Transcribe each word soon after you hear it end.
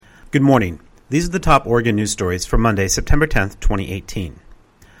Good morning. These are the top Oregon news stories for Monday, September 10th, 2018.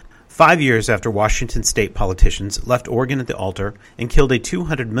 5 years after Washington state politicians left Oregon at the altar and killed a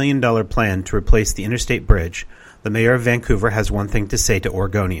 $200 million plan to replace the interstate bridge, the mayor of Vancouver has one thing to say to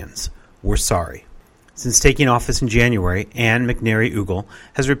Oregonians: we're sorry. Since taking office in January, Anne McNary-Ogle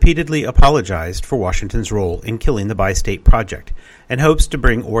has repeatedly apologized for Washington's role in killing the Bi-State project and hopes to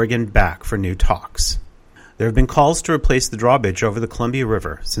bring Oregon back for new talks. There have been calls to replace the drawbridge over the Columbia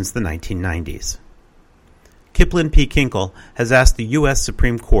River since the 1990s. Kiplin P. Kinkel has asked the U.S.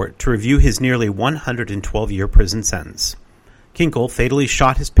 Supreme Court to review his nearly 112-year prison sentence. Kinkel fatally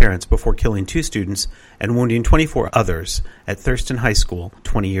shot his parents before killing 2 students and wounding 24 others at Thurston High School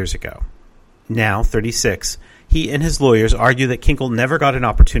 20 years ago. Now 36, he and his lawyers argue that Kinkel never got an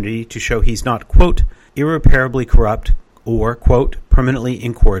opportunity to show he's not, quote, irreparably corrupt or, quote, permanently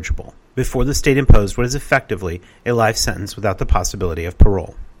incorrigible, before the state imposed what is effectively a life sentence without the possibility of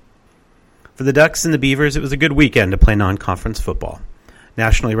parole. For the Ducks and the Beavers, it was a good weekend to play non-conference football.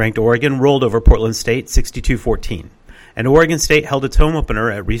 Nationally ranked Oregon rolled over Portland State 62-14, and Oregon State held its home opener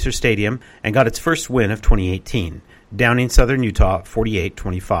at Reser Stadium and got its first win of 2018, downing Southern Utah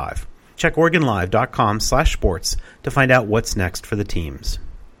 48-25. Check OregonLive.com/sports to find out what's next for the teams.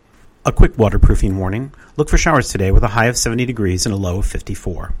 A quick waterproofing warning: look for showers today with a high of 70 degrees and a low of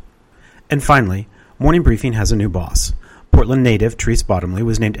 54. And finally, Morning Briefing has a new boss. Portland native Therese Bottomley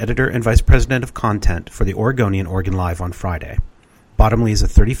was named editor and vice president of content for the Oregonian Oregon Live on Friday. Bottomley is a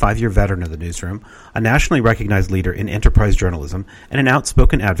 35-year veteran of the newsroom, a nationally recognized leader in enterprise journalism, and an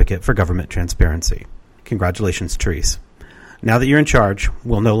outspoken advocate for government transparency. Congratulations, Therese. Now that you're in charge,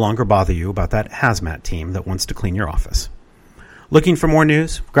 we'll no longer bother you about that hazmat team that wants to clean your office. Looking for more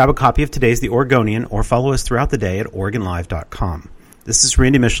news? Grab a copy of today's The Oregonian or follow us throughout the day at OregonLive.com. This is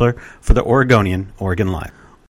Randy Mishler for the Oregonian Oregon Live.